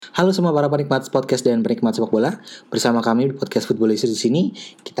Halo semua para penikmat podcast dan penikmat sepak bola. Bersama kami di podcast Footballisers di sini.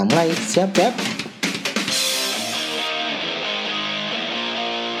 Kita mulai. Siap, Pep?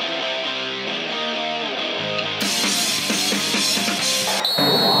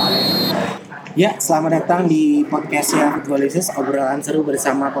 Ya, selamat datang di podcastnya Footballisers, obrolan seru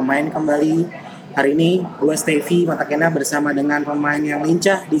bersama pemain kembali. Hari ini gue Stevie Matakena bersama dengan pemain yang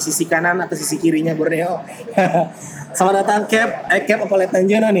lincah di sisi kanan atau sisi kirinya Borneo. Selamat datang Cap apa Letnan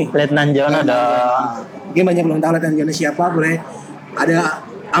Jono nih? Letnan Jono dong. Mungkin banyak belum tahu Letnan Jono siapa, boleh. Ada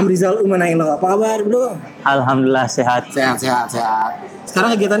Amrizal Umanailo, apa kabar bro? Alhamdulillah sehat. Sehat.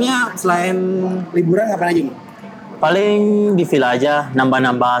 Sekarang kegiatannya selain liburan ngapain aja nih? Paling di villa aja,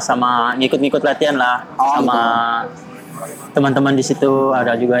 nambah-nambah sama ngikut-ngikut latihan lah, sama teman-teman di situ.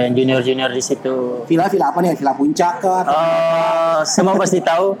 Ada juga yang junior di situ. Villa apa nih? Villa Puncak kah? Semua pasti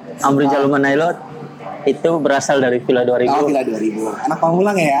tahu Amrizal Umanailo itu berasal dari Villa 2000. Oh, Villa 2000. Anak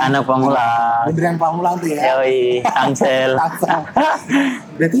Pamulang ya? Anak Pamulang. Beneran Pamulang tuh ya? Yoi, Tangsel.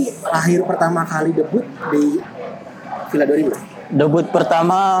 Berarti lahir pertama kali debut di Villa 2000? Debut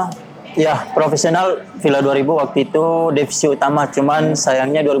pertama ya profesional Villa 2000 waktu itu divisi utama, cuman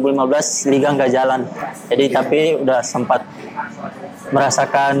sayangnya 2015 liga nggak jalan. Jadi tapi udah sempat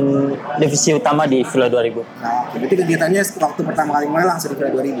merasakan divisi utama di Villa 2000. Nah, berarti kegiatannya waktu pertama kali mulai langsung di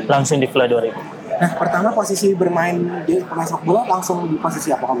Villa 2000? Langsung di Villa 2000. Nah, pertama posisi bermain di pemain sepak bola langsung di posisi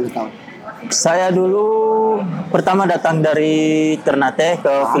apa kamu boleh tahu? Saya dulu pertama datang dari Ternate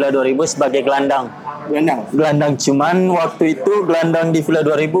ke Villa 2000 sebagai gelandang. Gelandang, cuman waktu itu gelandang di Villa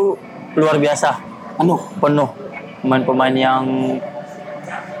 2000 luar biasa. Penuh. Pemain-pemain yang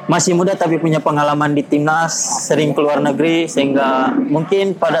masih muda tapi punya pengalaman di timnas, sering keluar negeri, sehingga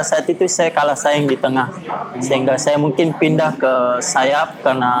mungkin pada saat itu saya kalah saing di tengah, sehingga saya mungkin pindah ke sayap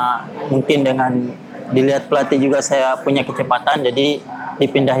karena mungkin dengan dilihat pelatih juga saya punya kecepatan, jadi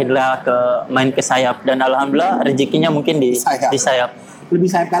dipindahinlah ke main ke sayap, dan alhamdulillah rezekinya mungkin di sayap. Lebih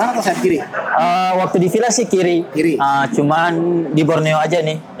sayap kanan atau sayap kiri? Waktu di Villa sih kiri. Cuman di Borneo aja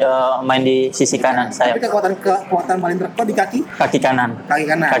nih main di sisi kanan sayap. Tapi kekuatan paling terkuat di kaki? Kaki kanan.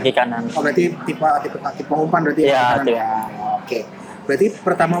 Oh, berarti tipe umpan berarti ya? Ya. Oke. Berarti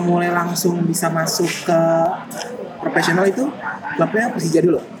pertama mulai langsung bisa masuk ke profesional itu klubnya Persija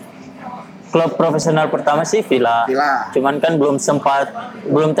dulu? Klub profesional pertama sih Villa. Cuman kan belum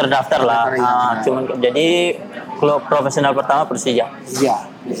terdaftar lah. Jadi klub profesional pertama Persija.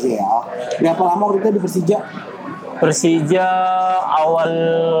 Berapa lama waktu itu di Persija? Persija awal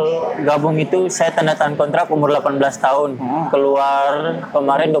gabung itu saya tanda tangan kontrak umur 18 tahun. Keluar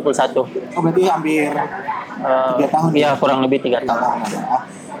kemarin 21. Oh, berarti hampir 3 tahun. Iya, kurang lebih 3 tahun.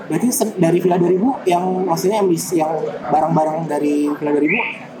 Berarti dari Villa 2000 yang maksudnya yang barang-barang dari Villa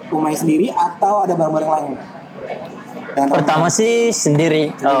 2000 pemain sendiri atau ada barang-barang lain? Pertama sih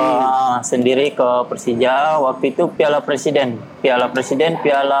sendiri ke Persija. Waktu itu Piala Presiden, Piala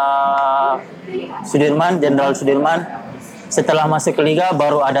Sudirman, Jenderal Sudirman. Setelah masuk ke Liga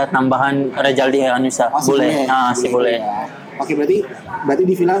baru ada tambahan Rejaldi Hanusa. Boleh. Oke, berarti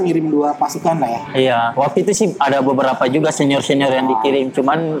di Villa ngirim 2 pasukan lah ya? Iya, waktu itu sih ada beberapa juga senior yang dikirim,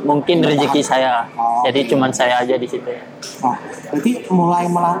 cuman mungkin rezeki saya. Jadi cuman saya aja di situ. Berarti mulai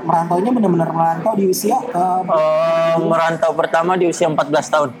merantaunya benar-benar merantau di usia merantau pertama di usia 14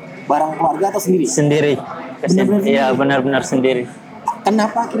 tahun. Bareng keluarga atau sendiri? Sendiri. Iya, benar-benar sendiri.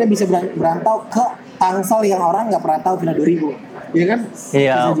 Kenapa akhirnya bisa berantau ke Tangsel yang orang nggak pernah tahu Villa 2000? Iya kan?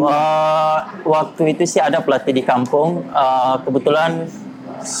 Iya, waktu itu sih ada pelatih di kampung. Kebetulan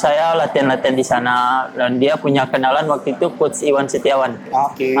saya latihan di sana dan dia punya kenalan waktu itu Coach Iwan Setiawan.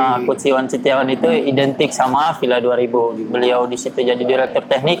 Coach Iwan Setiawan itu identik sama Villa 2000. Beliau di situ jadi direktur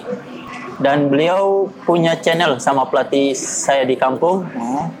teknik dan beliau punya channel sama pelatih saya di kampung.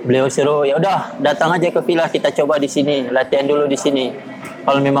 Beliau suruh, ya udah datang aja ke Villa, kita coba di sini, latihan dulu di sini.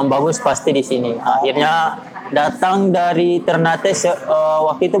 Kalau memang bagus pasti di sini. Akhirnya datang dari Ternate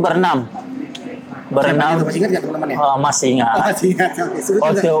waktu itu berenam. Masih ingat nggak teman-teman ya? Masih ingat.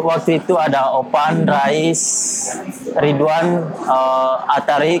 Waktu itu ada Opan, Rais, Ridwan,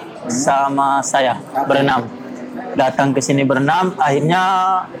 Atarik sama saya berenam. Datang ke sini berenam. Akhirnya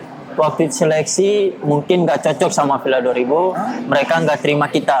waktu seleksi mungkin nggak cocok sama Villa 2000, mereka nggak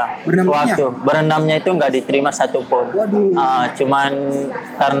terima kita. Berenamnya itu nggak diterima satupun. Cuman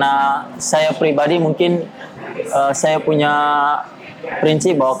karena saya pribadi mungkin saya punya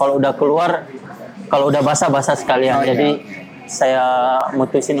prinsip bahwa kalau udah keluar, kalau udah basah sekalian. Jadi saya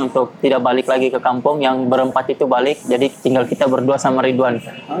mutusin untuk tidak balik lagi ke kampung. Yang berempat itu balik, jadi tinggal kita berdua sama Ridwan.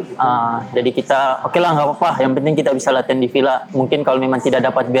 Jadi kita oke lah, nggak apa-apa, yang penting kita bisa latihan di Villa. Mungkin kalau memang tidak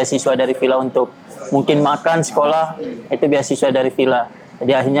dapat beasiswa dari Villa untuk mungkin makan, sekolah, itu beasiswa dari Villa.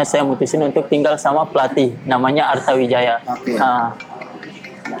 Jadi akhirnya saya mutusin untuk tinggal sama pelatih namanya Arta Wijaya. Oke.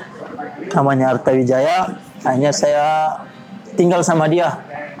 Namanya Arta Wijaya, akhirnya saya tinggal sama dia.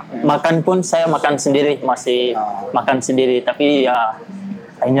 Makan pun saya makan sendiri, masih makan sendiri. Tapi ya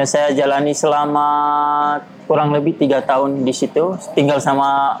akhirnya saya jalani selama kurang lebih 3 tahun di situ, tinggal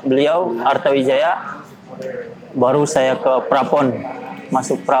sama beliau Arta Wijaya. Baru saya ke Prapon,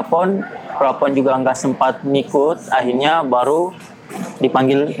 masuk Prapon juga nggak sempat ngikut, akhirnya baru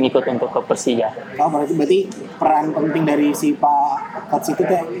dipanggil ngikut untuk ke Persija. Oh, berarti peran penting dari si Pak Coach itu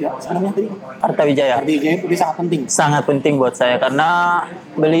teh, ya, sebenarnya tadi Arta Wijaya. Ardi Jaya itu sangat penting. Sangat penting buat saya karena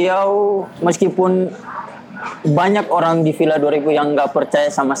beliau meskipun banyak orang di Villa 2000 yang nggak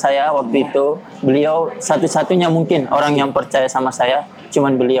percaya sama saya waktu itu, beliau satu-satunya mungkin orang yang percaya sama saya,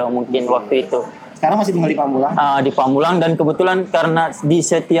 cuman beliau mungkin waktu itu. Sekarang masih tinggal di Pamulang? Di Pamulang, dan kebetulan karena di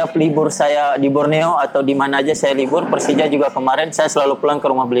setiap libur saya di Borneo atau di mana aja saya libur, Persija juga kemarin saya selalu pulang ke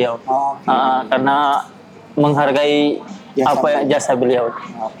rumah beliau. Karena menghargai jasa beliau.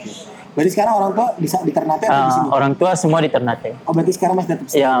 Berarti sekarang orang tua bisa di Ternate atau di sini? Orang tua semua di Ternate. Oh, berarti sekarang masih tetap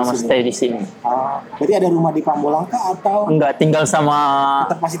stay Ya, di masih sini? stay di sini. Berarti ada rumah di Pamulang kah atau Enggak, tinggal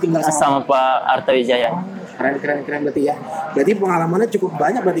tetap masih tinggal sama Pak Arta Wijaya. Keren berarti ya. Berarti pengalamannya cukup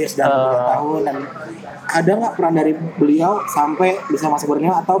banyak berarti ya, sudah 3 tahun. Dan ada nggak peran dari beliau sampai bisa masuk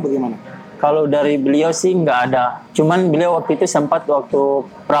Borneo atau bagaimana? Kalau dari beliau sih nggak ada. Cuman beliau waktu itu sempat waktu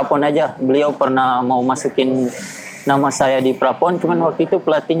Prapon aja. Beliau pernah mau masukin nama saya di Prapon. Cuman waktu itu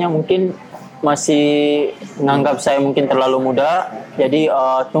pelatihnya mungkin masih nganggap saya mungkin terlalu muda. Jadi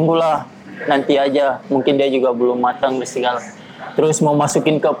tunggulah nanti aja. Mungkin dia juga belum matang dan segala. Terus mau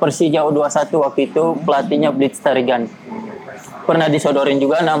masukin ke Persija U21 waktu itu pelatihnya Blitz Tarigan. Pernah disodorin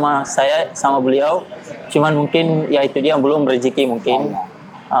juga nama saya sama beliau. Cuman mungkin ya itu dia belum rezeki mungkin.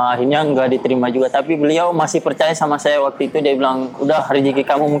 Akhirnya nggak diterima juga. Tapi beliau masih percaya sama saya waktu itu. Dia bilang, udah rezeki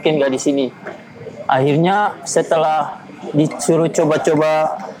kamu mungkin nggak di sini. Akhirnya setelah disuruh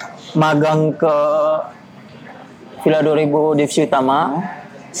coba-coba magang ke Villa 2000 Divisi Utama,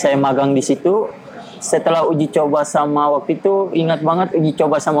 saya magang di situ. Setelah uji coba sama waktu itu, ingat banget uji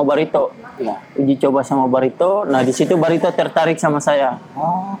coba sama Barito. Uji coba sama Barito. Nah di situ Barito tertarik sama saya.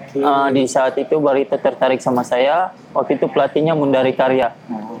 Di saat itu Barito tertarik sama saya. Waktu itu pelatihnya Mundari Karya.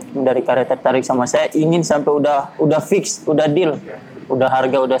 Mundari Karya tertarik sama saya. Ingin sampai udah fix, udah deal, udah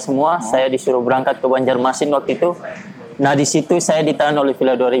harga, udah semua. Saya disuruh berangkat ke Banjarmasin waktu itu. Nah di situ saya ditahan oleh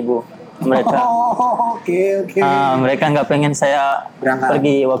Villa 2000. Mereka nggak pengen saya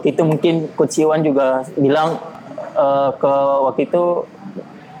pergi. Waktu itu mungkin Coach Iwan juga bilang ke waktu itu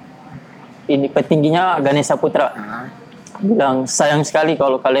ini petingginya Ganesha Putra bilang, sayang sekali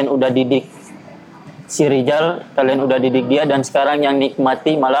kalau kalian udah didik si Rizal, kalian udah didik dia, dan sekarang yang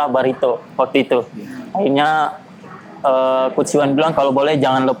nikmati malah Barito waktu itu. Akhirnya Coach Iwan bilang kalau boleh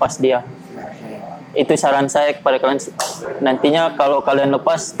jangan lepas dia. Itu saran saya kepada kalian, nantinya kalau kalian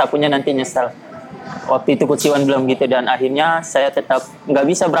lepas takutnya nanti nyesal. Waktu itu Coach Iwan bilang gitu, dan akhirnya saya tetap nggak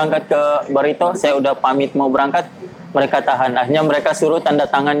bisa berangkat ke Barito. Saya udah pamit mau berangkat, mereka tahan. Akhirnya mereka suruh tanda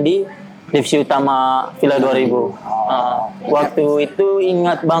tangan di Divisi Utama Villa 2000. Waktu itu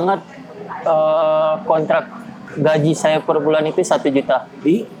ingat banget kontrak gaji saya per bulan itu 1 juta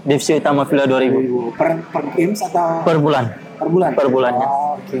di Divisi Utama Villa 2000. Per games atau per bulan? Per bulannya.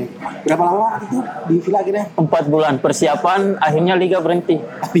 Berapa lama waktu itu di Villa akhirnya? 4 bulan persiapan, akhirnya liga berhenti.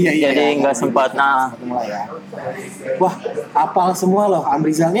 Jadi nggak sempat. Wah, apal semua loh.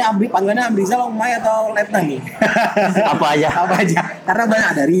 Amrizal ini panggilannya Amrizal, Umay atau Letnan nih? Apa aja? Karena banyak,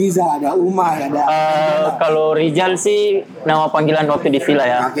 ada Rizal, ada Umay, ada. Kalau Rizal sih nama panggilan waktu di Villa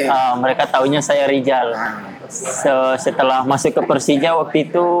ya. Mereka taunya saya Rizal. Setelah masuk ke Persija waktu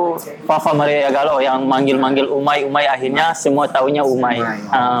itu Fafa Maria Galo yang manggil Umay, akhirnya semua taunya Umay.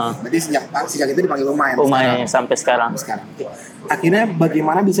 Berarti sejak itu dipanggil Umay. Umay sampai sekarang. Akhirnya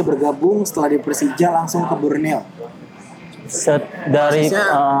bagaimana bisa bergabung setelah di Persija langsung ke Borneo? Dari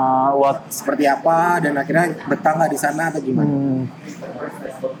seperti apa dan akhirnya betah nggak di sana atau gimana?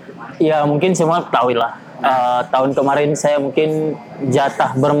 Ya mungkin semua tahu lah. Tahun kemarin saya mungkin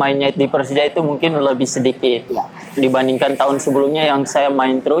jatah bermainnya di Persija itu mungkin lebih sedikit dibandingkan tahun sebelumnya yang saya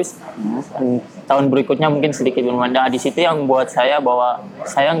main terus. Tahun berikutnya mungkin sedikit bermain. Nah, di situ yang buat saya bahwa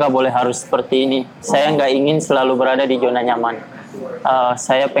saya nggak boleh harus seperti ini. Saya nggak ingin selalu berada di zona nyaman.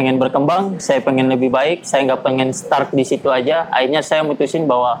 Saya pengen berkembang, saya pengen lebih baik, saya nggak pengen start di situ aja. Akhirnya saya mutusin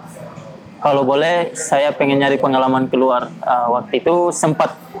bahwa kalau boleh saya pengen nyari pengalaman keluar. Waktu itu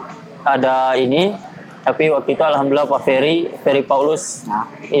sempat ada ini, tapi waktu itu alhamdulillah Pak Ferry Paulus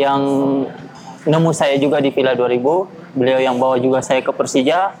yang nemu saya juga di Villa 2000. Beliau yang bawa juga saya ke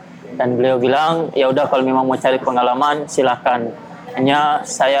Persija, dan beliau bilang ya udah kalau memang mau cari pengalaman silakan. Hanya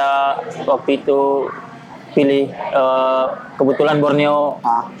saya waktu itu pilih kebetulan Borneo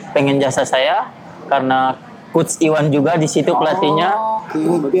pengen jasa saya karena Coach Iwan juga di situ pelatihnya. Oke,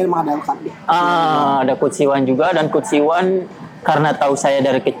 berarti emang ada Ada Coach Iwan juga, dan Coach Iwan karena tahu saya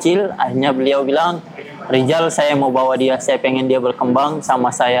dari kecil, akhirnya beliau bilang, Rizal, saya mau bawa dia, saya pengen dia berkembang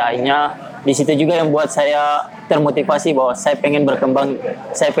sama saya. Akhirnya di situ juga yang buat saya termotivasi bahwa saya pengen berkembang,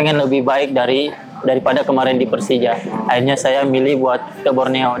 saya pengen lebih baik daripada kemarin di Persija. Akhirnya saya milih buat ke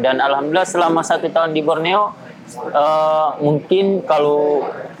Borneo, dan alhamdulillah selama 1 tahun di Borneo, mungkin kalau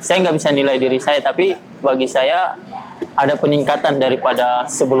saya nggak bisa nilai diri saya, tapi bagi saya ada peningkatan daripada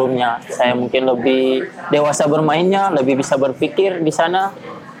sebelumnya. Saya mungkin lebih dewasa bermainnya, lebih bisa berpikir di sana,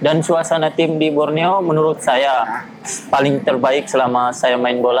 dan suasana tim di Borneo menurut saya paling terbaik selama saya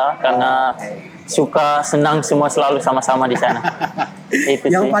main bola, karena suka senang semua selalu sama-sama di sana. Itu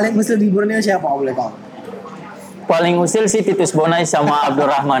Yang sih. paling usil di Borneo siapa, Om boleh tahu? Paling usil sih Titus Bonai sama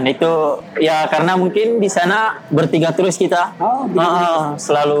Abdurrahman. Itu ya karena mungkin di sana bertiga terus kita. Oh, bertiga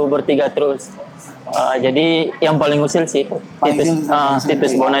Selalu bertiga terus. Jadi yang paling usil sih Paling usil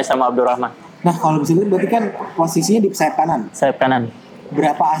Titus Bonai sama Abdurrahman. Nah, kalau bisa lihat berarti kan posisinya di sayap kanan. Sayap kanan.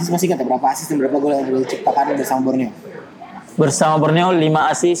 Berapa asis masih ingat ya? Berapa asis dan berapa gol yang sudah diciptakan bersama Borneo? Bersama Borneo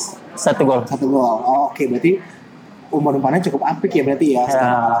 5 assist, 1 gol. 1 gol. Oh, oke, berarti umpan-umpannya cukup apik ya berarti ya.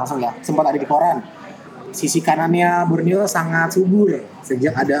 Secara nggak langsung ya. Sempat ada di koran. Sisi kanannya Borneo sangat subur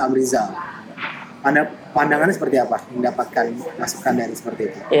sejak ada Amrizal. Pandangannya seperti apa mendapatkan masukan dari seperti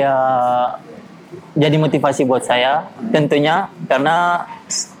itu? Ya, jadi motivasi buat saya tentunya, karena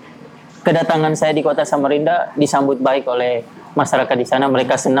kedatangan saya di kota Samarinda disambut baik oleh masyarakat di sana.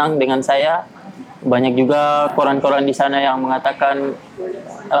 Mereka senang dengan saya. Banyak juga koran-koran di sana yang mengatakan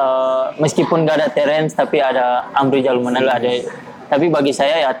meskipun gak ada Terence tapi ada Amri Jalmanala ada. Tapi bagi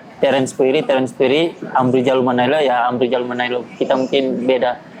saya ya Terence Piri, Amri Jalmanala ya Amri Jalmanala. Kita mungkin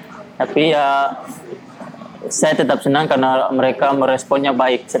beda. Tapi ya saya tetap senang karena mereka meresponnya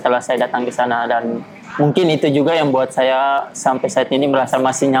baik setelah saya datang ke sana, dan mungkin itu juga yang buat saya sampai saat ini merasa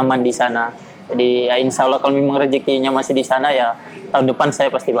masih nyaman di sana. Jadi ya insya Allah kalau memang rezekinya masih di sana ya tahun depan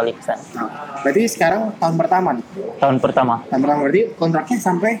saya pasti balik ke sana. Nah, berarti sekarang tahun pertama nih. Tahun pertama. Tahun pertama berarti kontraknya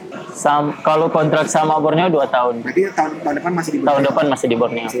sampai Kalau kontrak sama Borneo 2 tahun. berarti tahun depan masih di Borneo. Tahun depan masih di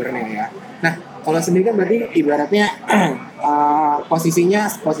Borneo. Masih Borneo ya. Nah, kalau sendiri kan berarti ibaratnya posisinya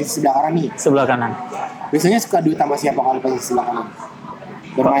posisi sebelah kanan nih. Sebelah kanan. Biasanya suka diutama siapa kalau posisi sebelah kanan?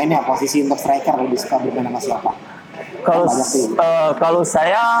 Bermainnya posisi untuk striker lebih suka bermain sama siapa? Kalau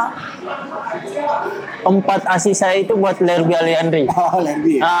saya 4 asis saya itu buat Lerby Aliandri. Oh,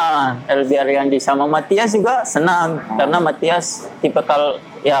 Lerby. Lerby Aliandri sama Matias juga senang karena Matias tipikal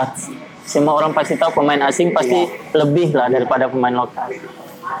ya semua orang pasti tahu pemain asing pasti lebih lah daripada pemain lokal.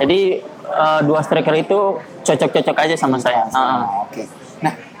 Jadi 2 striker itu cocok-cocok aja sama saya. Oke.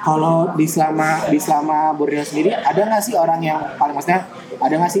 Nah, kalau di selama Borneo sendiri ada nggak sih orang yang paling maksudnya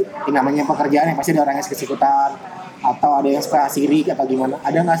ada nggak sih yang namanya pekerjaan yang pasti ada orang yang ikut-ikutan atau ada yang suka sirik atau gimana?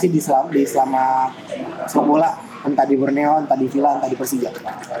 Ada nggak sih di selama sepak bola entah di Borneo, entah di Villa, entah di Persija?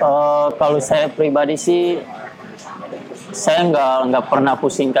 Kalau saya pribadi sih saya nggak pernah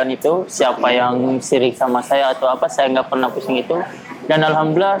pusingkan itu siapa yang sirik sama saya atau apa, saya nggak pernah pusing itu, dan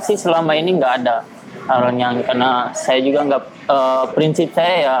alhamdulillah sih selama ini nggak ada orang yang, karena saya juga prinsip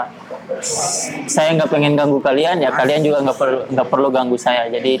saya ya saya nggak pengen ganggu kalian ya kalian juga nggak perlu ganggu saya,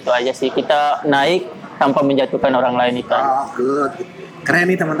 jadi itu aja sih, kita naik tanpa menjatuhkan orang lain itu. Oh, good. Keren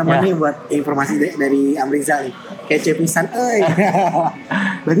nih teman-teman nih buat informasi dari Amrizal nih. Kece pisan,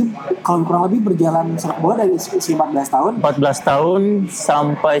 Berarti kalau kurang lebih berjalan sepak bola dari usia 14 tahun. 14 tahun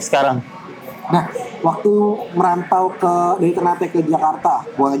sampai sekarang. Nah, waktu merantau dari Ternate ke Jakarta,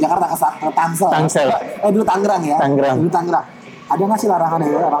 bukan ke Jakarta ke Tangsel. Dulu Tangerang ya. Dulu Tangerang. Ada nggak sih larangan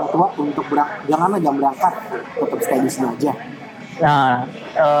dari orang tua untuk janganlah jam berangkat, tetap stay di sini aja? Nah,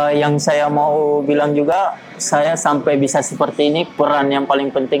 yang saya mau bilang juga, saya sampai bisa seperti ini, peran yang paling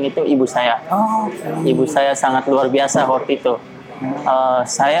penting itu ibu saya. Ibu saya sangat luar biasa waktu itu.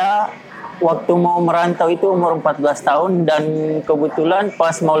 Saya waktu mau merantau itu umur 14 tahun dan kebetulan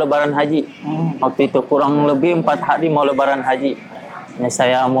pas mau lebaran haji. Waktu itu kurang lebih 4 hari mau lebaran haji. Nah,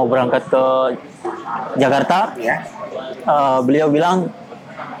 saya mau berangkat ke Jakarta. Beliau bilang,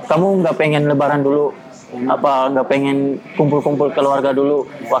 kamu nggak pengen lebaran dulu? Nggak pengen kumpul-kumpul keluarga dulu?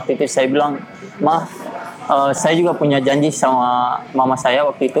 Waktu itu saya bilang, Ma, saya juga punya janji sama mama saya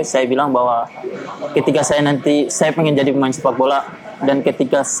waktu itu. Saya bilang bahwa ketika saya pengen jadi pemain sepak bola, dan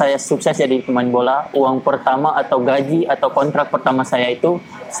ketika saya sukses jadi pemain bola, uang pertama atau gaji atau kontrak pertama saya itu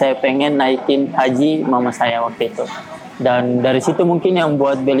saya pengen naikin haji mama saya waktu itu. Dan dari situ mungkin yang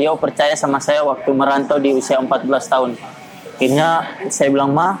buat beliau percaya sama saya waktu merantau di usia 14 tahun. Akhirnya saya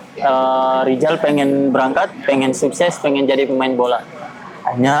bilang, Rizal pengen berangkat, pengen sukses, pengen jadi pemain bola.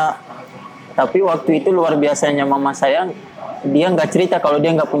 Hanya tapi waktu itu luar biasanya mama saya, dia nggak cerita kalau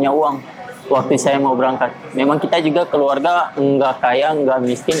dia nggak punya uang waktu saya mau berangkat. Memang kita juga keluarga nggak kaya, nggak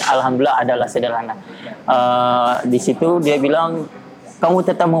miskin, alhamdulillah adalah sederhana. Di situ dia bilang, kamu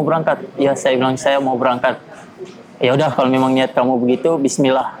tetap mau berangkat? Ya, saya bilang saya mau berangkat. Ya udah, kalau memang niat kamu begitu,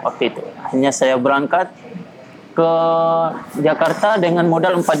 Bismillah waktu itu. Hanya saya berangkat ke Jakarta dengan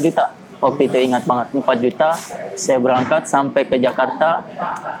modal 4 juta. Waktu itu ingat banget, 4 juta saya berangkat sampai ke Jakarta,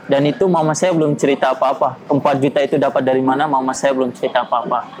 dan itu mama saya belum cerita apa-apa. 4 juta itu dapat dari mana, mama saya belum cerita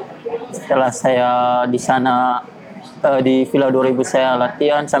apa-apa. Setelah saya di sana di Villa 2000 saya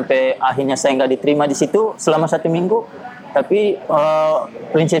latihan sampai akhirnya saya nggak diterima di situ selama 1 minggu. Tapi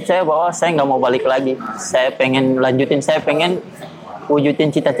prinsip saya bahwa saya nggak mau balik lagi. Saya pengen lanjutin, saya pengen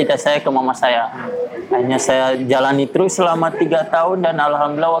wujudin cita-cita saya ke mama saya. Akhirnya saya jalani terus selama 3 tahun, dan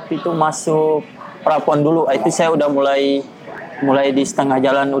alhamdulillah waktu itu masuk prapon dulu. Itu saya udah mulai di setengah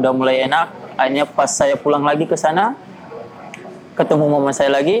jalan, udah mulai enak. Akhirnya pas saya pulang lagi ke sana, ketemu mama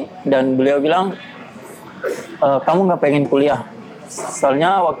saya lagi, dan beliau bilang, kamu nggak pengen kuliah?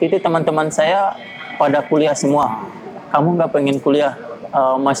 Soalnya waktu itu teman-teman saya pada kuliah semua. Kamu nggak pengen kuliah,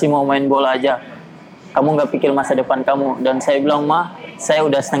 masih mau main bola aja. Kamu nggak pikir masa depan kamu? Dan saya bilang, saya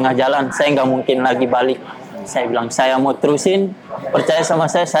udah setengah jalan, saya nggak mungkin lagi balik. Saya bilang, saya mau terusin, percaya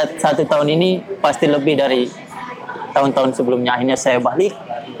sama saya, 1 tahun ini pasti lebih dari tahun-tahun sebelumnya. Akhirnya saya balik,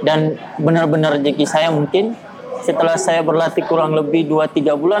 dan benar-benar rezeki saya mungkin setelah saya berlatih kurang lebih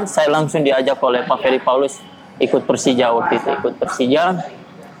 2-3 bulan, saya langsung diajak oleh Pak Ferry Paulus ikut Persija waktu itu. Ikut Persija,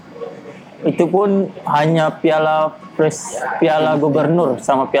 itu pun hanya piala gubernur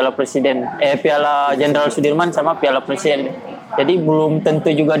sama piala presiden, piala Jenderal Sudirman sama piala presiden. Jadi belum tentu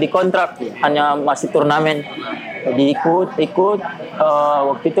juga dikontrak, hanya masih turnamen. Jadi ikut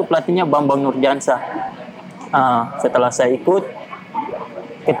waktu itu pelatihnya Bambang Nurjansa. Setelah saya ikut,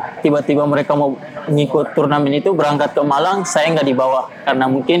 tiba-tiba mereka mau ngikut turnamen itu, berangkat ke Malang, saya nggak dibawa karena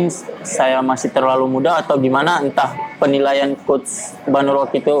mungkin saya masih terlalu muda atau gimana, entah penilaian coach Banur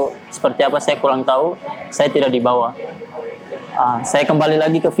waktu itu seperti apa, saya kurang tahu. Saya tidak dibawa. Saya kembali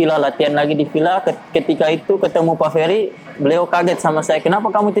lagi ke Villa, latihan lagi di Villa. Ketika itu ketemu Pak Ferry, beliau kaget sama saya,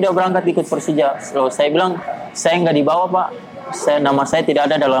 kenapa kamu tidak berangkat ikut Persija? Lalu saya bilang, saya nggak dibawa Pak, nama saya tidak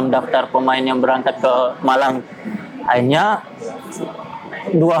ada dalam daftar pemain yang berangkat ke Malang. Akhirnya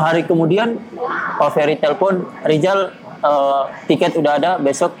 2 hari kemudian Pak Ferry telepon, Rizal, tiket udah ada,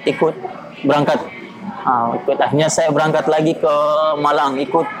 besok ikut berangkat. Akhirnya saya berangkat lagi ke Malang,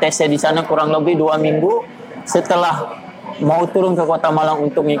 ikut tesnya di sana kurang lebih 2 minggu. Setelah mau turun ke kota Malang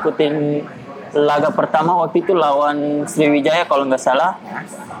untuk ngikutin laga pertama, waktu itu lawan Sriwijaya kalau nggak salah,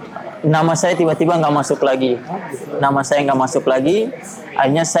 nama saya tiba-tiba nggak masuk lagi.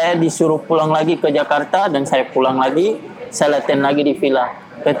 Akhirnya saya disuruh pulang lagi ke Jakarta, dan saya pulang lagi, saya latihan lagi di Villa.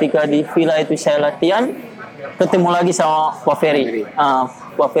 Ketika di Villa itu saya latihan, ketemu lagi sama Pak Ferry.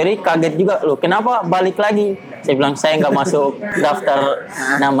 Pak Ferry kaget juga, loh kenapa balik lagi? Saya bilang, saya nggak masuk daftar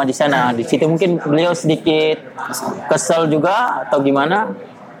nama di sana. Di situ mungkin beliau sedikit kesel juga atau gimana.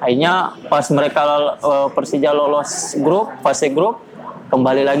 Akhirnya pas mereka Persija lolos fase grup,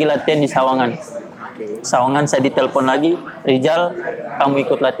 kembali lagi latihan di Sawangan. Saya ditelepon lagi, Rizal, kamu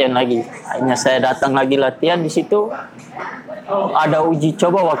ikut latihan lagi. Akhirnya saya datang lagi latihan di situ. Ada uji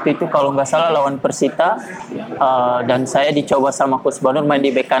coba waktu itu kalau nggak salah lawan Persita, dan saya dicoba sama Coach Banur main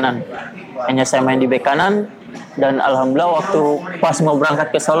di bek kanan. Hanya saya main di bek kanan, dan alhamdulillah waktu pas mau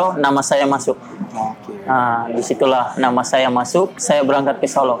berangkat ke Solo, nama saya masuk. Disitulah nama saya masuk, saya berangkat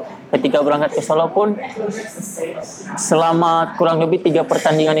ke Solo. Ketika berangkat ke Solo pun, selama kurang lebih 3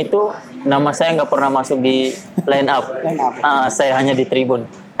 pertandingan itu, nama saya nggak pernah masuk di line up. Saya hanya di tribun.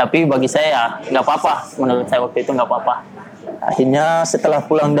 Tapi bagi saya nggak apa-apa, menurut saya waktu itu nggak apa-apa. Akhirnya setelah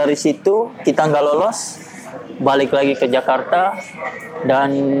pulang dari situ, kita nggak lolos, balik lagi ke Jakarta, dan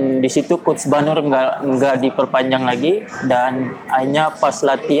di situ Coach Banur nggak diperpanjang lagi, dan akhirnya pas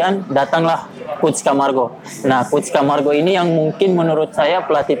latihan datanglah Coach Camargo. Nah, Coach Camargo ini yang mungkin menurut saya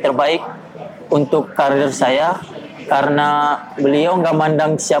pelatih terbaik untuk karir saya, karena beliau nggak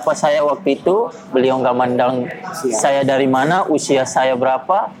mandang siapa saya waktu itu, beliau nggak mandang saya dari mana, usia saya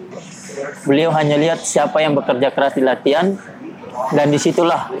berapa. Beliau hanya lihat siapa yang bekerja keras di latihan, dan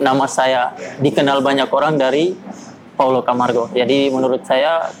disitulah nama saya dikenal banyak orang dari Paulo Camargo. Jadi menurut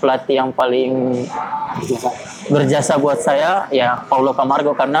saya pelatih yang paling berjasa buat saya ya Paulo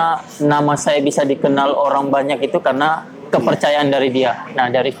Camargo, karena nama saya bisa dikenal orang banyak itu karena kepercayaan dari dia.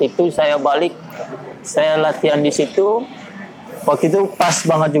 Nah, dari situ saya balik, saya latihan di situ. Waktu itu pas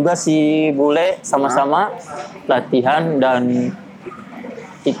banget juga si Bule sama-sama latihan, dan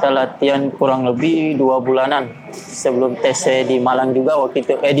kita latihan kurang lebih 2 bulanan sebelum TC di Malang juga waktu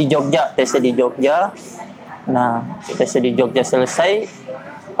itu. Di Jogja, TC di Jogja. Nah, TC di Jogja selesai.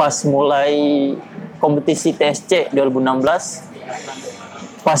 Pas mulai kompetisi TSC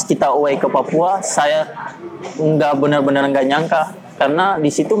 2016, pas kita away ke Papua, saya benar-benar nggak nyangka, karena di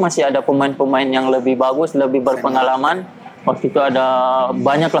situ masih ada pemain-pemain yang lebih bagus, lebih berpengalaman. Waktu itu ada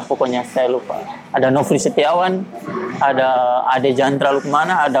banyak lah pokoknya, saya lupa. Ada Nofri Setiawan, ada Ade Jantra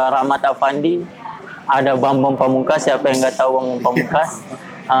Lukmana, ada Rahmat Afandi, ada Bambang Pamungkas, siapa yang nggak tahu Bambang Pamungkas.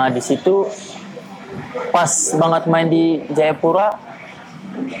 Di situ pas banget main di Jayapura,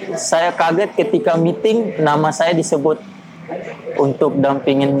 saya kaget ketika meeting nama saya disebut untuk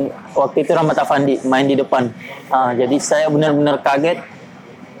dampingin waktu itu Rahmat Afandi main di depan. Jadi saya benar-benar kaget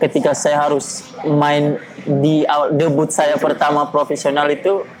ketika saya harus main di debut saya pertama profesional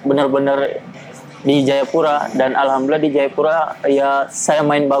itu benar-benar di Jayapura, dan alhamdulillah di Jayapura ya saya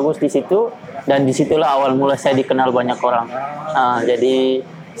main bagus di situ, dan disitulah awal mula saya dikenal banyak orang. Jadi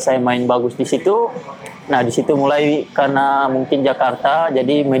saya main bagus di situ. Nah di situ mulai, karena mungkin Jakarta,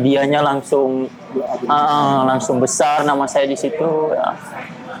 jadi medianya langsung besar nama saya di situ. Ya.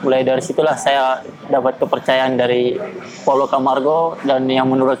 Mulai dari situlah saya dapat kepercayaan dari Paulo Camargo, dan yang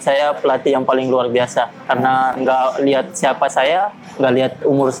menurut saya pelatih yang paling luar biasa, karena nggak lihat siapa saya, nggak lihat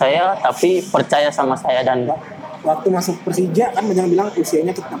umur saya, tapi percaya sama saya. Dan waktu masuk Persija kan banyak bilang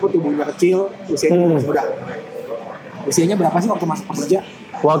usianya tubuhnya kecil, usianya masih muda. Usianya berapa sih waktu masuk Persija?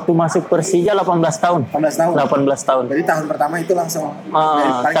 Waktu masuk Persija 18 tahun. 18 tahun. Jadi tahun pertama itu langsung.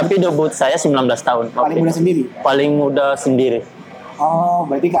 Tapi debut saya 19 tahun. Paling muda sendiri. Paling muda sendiri. Oh,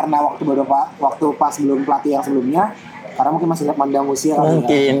 berarti karena waktu pas belum pelatih yang sebelumnya, karena mungkin masih pandang usia.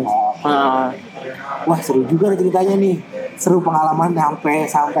 Mungkin. Wah, seru juga nih ceritanya nih. Seru pengalaman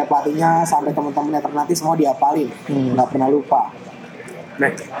sampai pelatihnya, sampai teman-temannya terlatih semua diapalin. Nggak pernah lupa.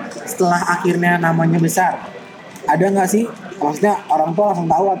 Nah, setelah akhirnya namanya besar, ada nggak sih, maksudnya orang tua langsung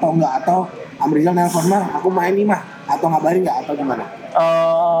tahu atau enggak, atau Amrizal nelfon mah, aku main nih mah, atau ngabarin nggak, atau gimana?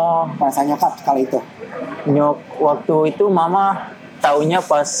 Pas nyokap kali itu. Waktu itu mama taunya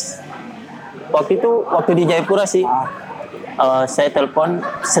pas waktu di Jayapura sih. Saya telepon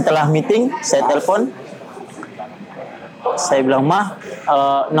setelah meeting, saya bilang mah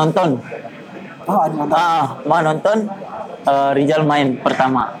nonton. Ada nonton. Mah nonton. Rizal main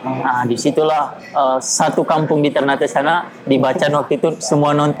pertama. Disitulah satu kampung di Ternate sana dibaca waktu itu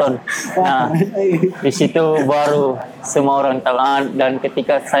semua nonton. Di situ baru semua orang tahu. Dan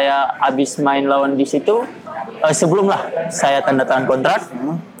ketika saya habis main lawan di situ, sebelumlah saya tanda tangan kontrak,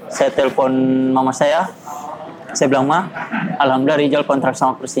 saya telepon mama saya bilang mah, alhamdulillah Rizal kontrak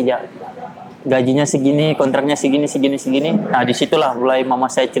sama Persija. Gajinya segini, kontraknya segini. Nah disitulah mulai mama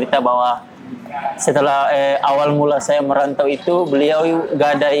saya cerita bahwa setelah awal mula saya merantau itu, beliau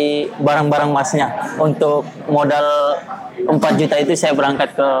gadai barang-barang masnya untuk modal 4 juta itu saya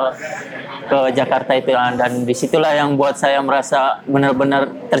berangkat ke Jakarta itu, dan disitulah yang buat saya merasa benar-benar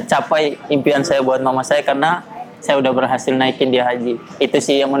tercapai impian saya buat mama saya, karena saya udah berhasil naikin dia haji. Itu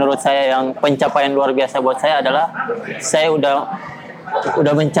sih yang menurut saya yang pencapaian luar biasa buat saya, adalah saya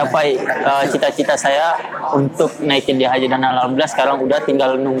udah mencapai cita-cita saya untuk naikin dia haji, dan alhamdulillah sekarang udah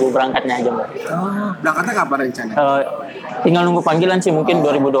tinggal nunggu berangkatnya aja, Mbak. Berangkatnya kapan rencana? Tinggal nunggu panggilan sih, mungkin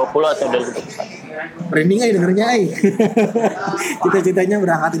 2020 atau 2021. Merinding aja dengernya cita-citanya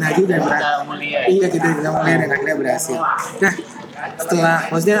berangkatin haji dan iya, cita-cita mulia dan akhirnya berhasil. Nah,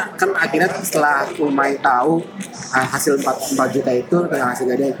 maksudnya kan akhirnya setelah Umay tahu hasil 4 juta itu dengan hasil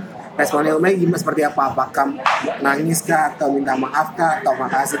gadai, responnya Umay gimana, seperti apa? Apakah nangis kah, atau minta maaf kah, atau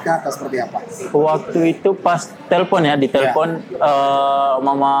makasih kah, atau seperti apa? Waktu itu pas telepon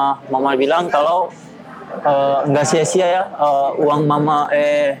mama bilang kalau nggak sia-sia ya uang mama,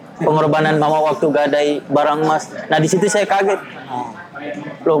 pengorbanan mama waktu gadai barang emas. Nah di situ saya kaget.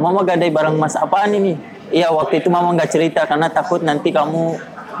 Loh, mama gadai barang emas apaan ini? Iya, waktu itu mama nggak cerita karena takut nanti kamu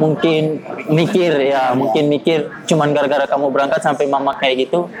mungkin mikir cuman gara-gara kamu berangkat sampai mama kayak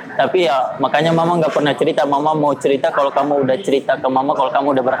gitu. Tapi ya makanya mama nggak pernah cerita. Mama mau cerita kalau kamu udah cerita ke mama kalau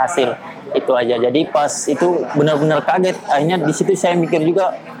kamu udah berhasil. Itu aja. Jadi pas itu benar-benar kaget. Akhirnya di situ saya mikir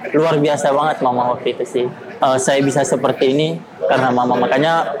juga, luar biasa banget mama waktu itu sih. Saya bisa seperti ini karena mama.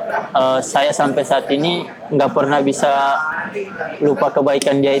 Makanya saya sampai saat ini nggak pernah bisa lupa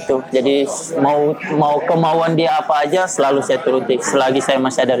kebaikan dia itu. Jadi mau kemauan dia apa aja selalu saya turuti. Selagi saya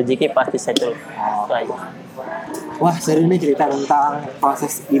masih ada rezeki pasti saya turuti. Itu aja. Wah, seru nih cerita tentang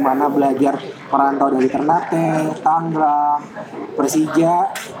proses gimana belajar merantau dari Ternate, Tangerang, Persija.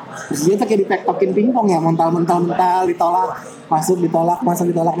 Persija tuh kayak ditektokin pingpong ya, mental, ditolak, masuk,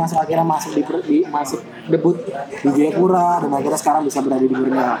 akhirnya masuk debut di Jayapura dan akhirnya sekarang bisa berada di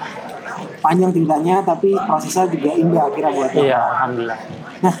Borneo. Panjang ceritanya tapi prosesnya juga indah akhirnya buat. Iya, alhamdulillah.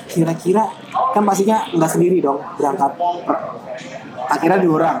 Nah, kira-kira kan pastinya nggak sendiri dong berangkat. Akhirnya 2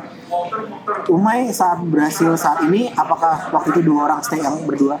 orang. Umay saat berhasil saat ini, apakah waktu itu 2 orang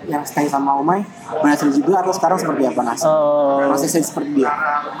yang stay sama Umay berhasil juga atau sekarang seperti apa Nas? Prosesnya seperti dia.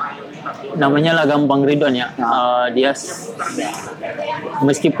 Namanya Lagam Bang Ridwan ya. Dia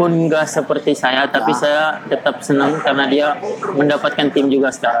meskipun nggak seperti saya, tapi saya tetap senang karena dia mendapatkan tim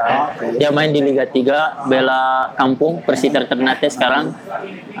juga sekarang. Dia main di Liga 3, bela kampung Persita Ternate sekarang.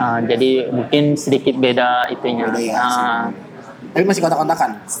 Jadi mungkin sedikit beda itunya. Tapi masih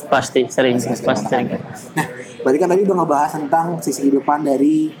kontak-kontakan? Pasti sering. Nah, berarti kan tadi udah ngebahas tentang sisi kehidupan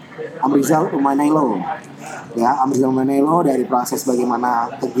dari Amrizal Umanailo. Ya, Amrizal Umanailo dari proses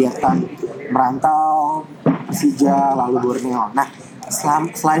bagaimana kegiatan merantau, Persija, lalu Borneo. Nah,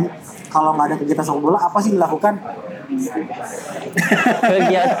 selain kalau nggak ada kegiatan sepak bola, apa sih dilakukan?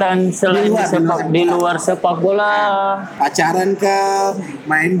 Kegiatan selain di luar sepak bola, pacaran kah,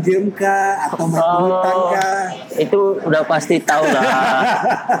 main game kah, atau main hutan kah? Itu udah pasti tahu lah.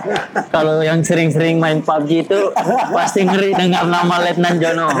 Kalau yang sering-sering main PUBG itu pasti ngeri dengar nama Letnan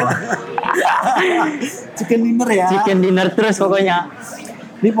Jono. Chicken dinner ya. Chicken dinner terus pokoknya.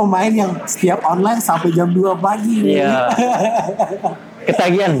 Ini pemain yang setiap online sampai jam 2 pagi. Iya.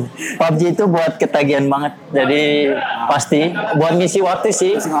 Ketagihan. PUBG itu buat ketagihan banget. Jadi pasti buat ngisi waktu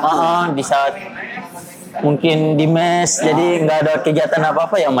sih. Di saat mungkin di mes, jadi nggak ada kegiatan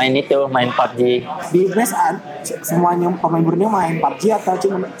apa-apa ya main PUBG. Di mes semuanya pemain Borneo main PUBG atau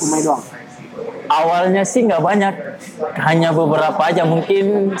cuma pemain doang? Awalnya sih nggak banyak, hanya beberapa aja.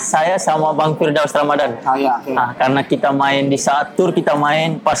 Mungkin saya sama Bang Firdaus Ramadan. Nah, karena kita main di saat tur, kita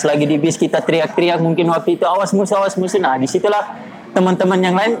main pas lagi di bis kita teriak-teriak, mungkin waktu itu awas musuh. Nah disitulah teman-teman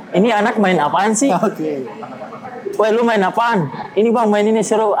yang lain, ini anak main apaan sih? Woi lu main apaan? Ini bang main ini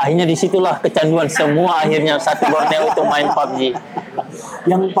seru. Akhirnya disitulah kecanduan semua, akhirnya satu Borneo itu main PUBG.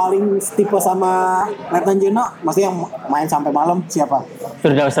 Yang paling tipe sama Letnan Jono, maksudnya yang main sampai malam siapa?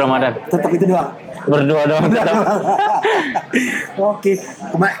 Firdaus Ramadan. Tetap itu doang? Berdua doang tetap. Oke.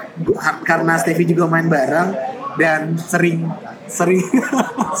 Karena Stevie juga main bareng dan sering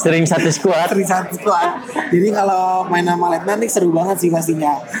satu skuad. Jadi kalau main sama Letnan nih seru banget sih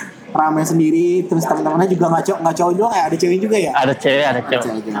pastinya. Ramai sendiri, terus teman-temannya juga nggak cowok doang ya, ada cewek juga ya? Ada cewek.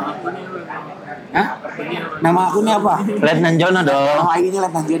 Hah? Nama akunnya apa? Letnan Jono dong. Nama IG-nya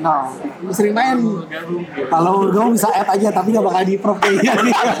Letnan Jono. Sering main. Kalau kamu bisa add aja, tapi nggak bakal di pro kayaknya.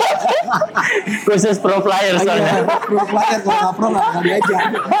 Khusus pro player soalnya. Pro player, kalau nggak pro nggak bakal diajak.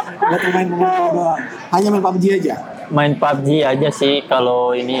 Buat main doang. Hanya main PUBG aja. Main PUBG aja sih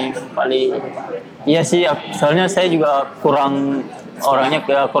kalau ini paling. Iya sih, soalnya saya juga orangnya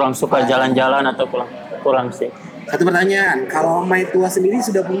kurang suka jalan-jalan atau kurang sih. Satu pertanyaan, kalau Maitua sendiri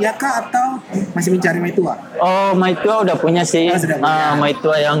sudah punya kah atau masih mencari Maitua? Oh, Maitua udah punya sih.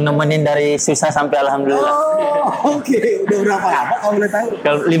 Maitua yang nemenin dari susah sampai alhamdulillah. Oh, oke. Udah berapa lama kalau boleh tahu?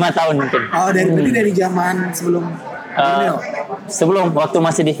 5 tahun mungkin. Oh, dari zaman sebelum sebelum waktu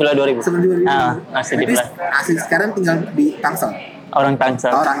masih di Villa 2000. Sebelum 2000. Masih di Villa. Asli sekarang tinggal di Tangsel. Orang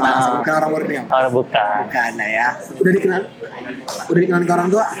Tangsel. Bukan orang Borneo. Bukan. Bukan ya. Udah dikenal ke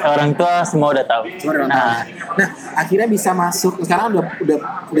orang tua? Orang tua semua udah tahu. Nah, akhirnya bisa masuk. Sekarang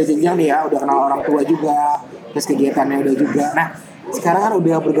udah jenjang nih ya, udah kenal orang tua juga, terus kegiatannya udah juga. Nah, sekarang kan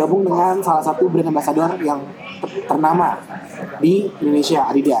udah bergabung dengan salah satu brand ambassador yang ternama di Indonesia,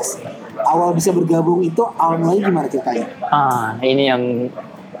 Adidas. Awal bisa bergabung itu awal mulai gimana ceritanya? Ini yang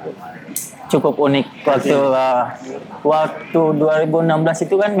cukup unik. Waktu 2016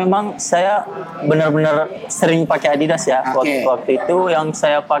 itu kan memang saya benar-benar sering pakai Adidas ya. Waktu itu yang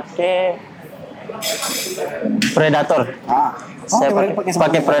saya pakai Predator. Saya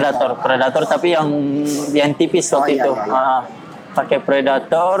pakai Predator tapi yang tipis waktu itu. Pakai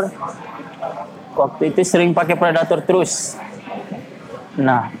Predator. Waktu itu sering pakai Predator terus.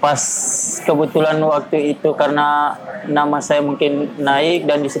 Nah, pas kebetulan waktu itu karena nama saya mungkin naik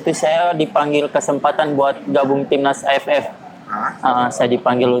dan di situ saya dipanggil kesempatan buat gabung timnas AFF. Saya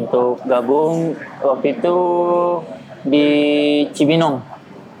dipanggil untuk gabung waktu itu di Cibinong.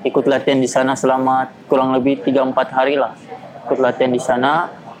 Ikut latihan di sana selama kurang lebih 3-4 hari lah. Ikut latihan di sana.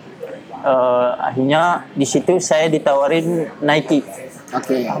 Akhirnya di situ saya ditawarin Nike.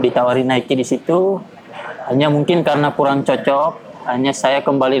 Ditawarin Nike di situ. Hanya mungkin karena kurang cocok. Hanya saya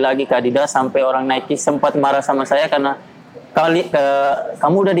kembali lagi ke Adidas sampai orang Nike sempat marah sama saya karena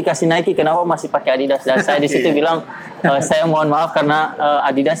kamu udah dikasih Nike, kenapa masih pakai Adidas? Dan saya di situ bilang saya mohon maaf karena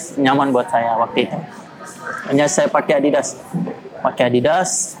Adidas nyaman buat saya waktu itu. Hanya saya pakai Adidas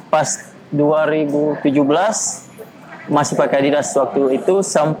pas 2017 masih pakai Adidas. Waktu itu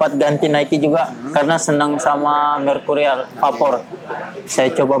sempat ganti Nike juga karena senang sama Mercurial Vapor.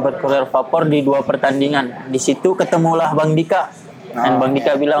 Saya coba Mercurial Vapor di 2 pertandingan. Di situ ketemulah Bang Dika. Dan Bang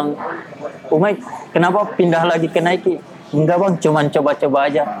Dika bilang, "Umay, kenapa pindah lagi ke Nike?" "Enggak Bang, cuman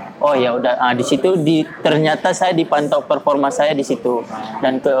coba-coba aja." Oh ya udah. Di situ ternyata saya dipantau performa saya di situ.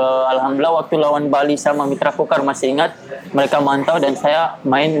 Dan alhamdulillah waktu lawan Bali sama Mitra Kukar masih ingat, mereka mantau dan saya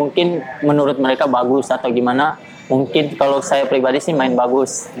main mungkin menurut mereka bagus atau gimana. Mungkin kalau saya pribadi sih main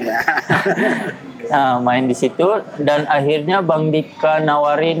bagus. Main di situ dan akhirnya Bang Dika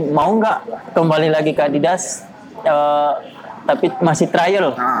nawarin mau nggak kembali lagi ke Adidas, tapi masih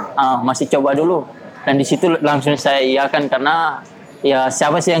trial, masih coba dulu. Dan di situ langsung saya iyakan karena ya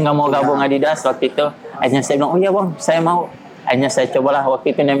siapa sih yang nggak mau gabung Adidas waktu itu. Akhirnya saya bilang, oh iya Bang, saya mau. Akhirnya saya cobalah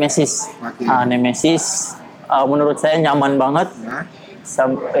waktu itu Nemesis. Nemesis menurut saya nyaman banget.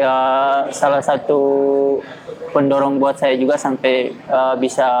 Salah satu pendorong buat saya juga sampai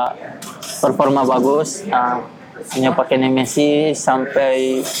bisa performa bagus. Hanya pakai Nemesis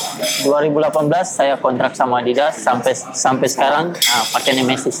sampai 2018 saya kontrak sama Adidas sampai sekarang pakai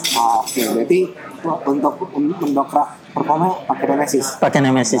Nemesis. Oke, berarti untuk mendokrak performa pakai Nemesis. Pakai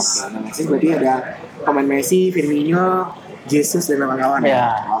Nemesis. Nemesis berarti ada pemain Messi, Firmino, Jesus dan kawan-kawan.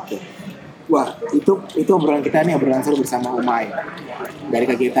 Ya. Oke. Wah, itu obrolan kita nih, obrolan seru bersama Umay. Dari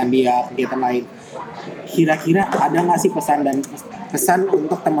kegiatan dia, kegiatan lain. Kira-kira ada nggak sih pesan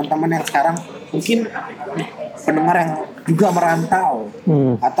untuk teman-teman yang sekarang mungkin pendengar yang juga merantau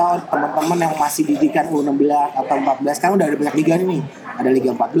atau teman-teman yang masih didikan U16 atau 14, sekarang udah ada banyak liga nih, ada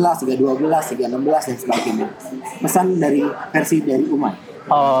Liga 14, Liga 12, Liga 16 dan sebagainya. Pesan dari versi dari Umay.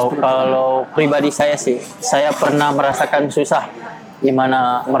 Kalau pribadi saya sih, saya pernah merasakan susah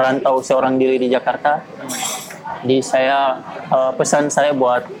gimana merantau seorang diri di Jakarta. Jadi saya pesan saya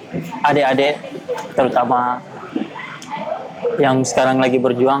buat adik-adik terutama yang sekarang lagi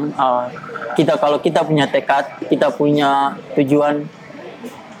berjuang, kalau kita punya tekad, kita punya tujuan,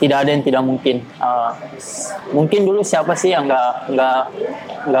 tidak ada yang tidak mungkin. Mungkin dulu siapa sih yang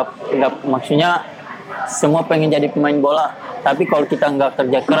nggak maksudnya semua pengen jadi pemain bola, tapi kalau kita nggak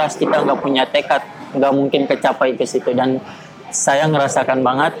kerja keras, kita nggak punya tekad, nggak mungkin kecapai ke situ. Dan saya ngerasakan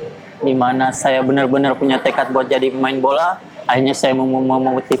banget di mana saya benar-benar punya tekad buat jadi pemain bola. Akhirnya saya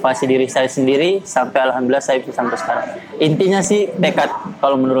memotivasi diri saya sendiri sampai alhamdulillah saya bisa sampai sekarang. Intinya sih tekad.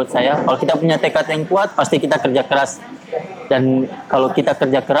 Kalau menurut saya, kalau kita punya tekad yang kuat, pasti kita kerja keras. Dan kalau kita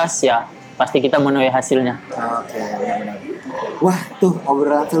kerja keras ya pasti kita menuai hasilnya. Oke, benar-benar. Wah, tuh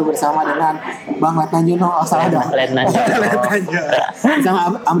obrolan seru bersama dengan Bang Letnan Jono. Letnan Jono.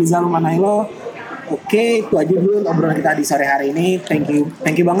 Sama Amrizal Manailo. Oke, itu aja dulu obrolan kita di sore hari ini. Thank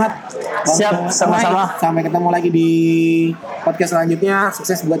you banget. Siap, sama-sama. Sampai ketemu lagi di podcast selanjutnya.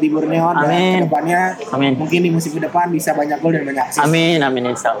 Sukses buat di Borneo dan kedepannya. Amin. Mungkin di musim depan bisa banyak gol dan banyak assist. Amin,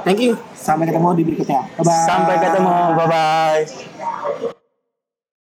 insya Allah. Thank you. Sampai ketemu di berikutnya. Bye-bye. Sampai ketemu, bye-bye.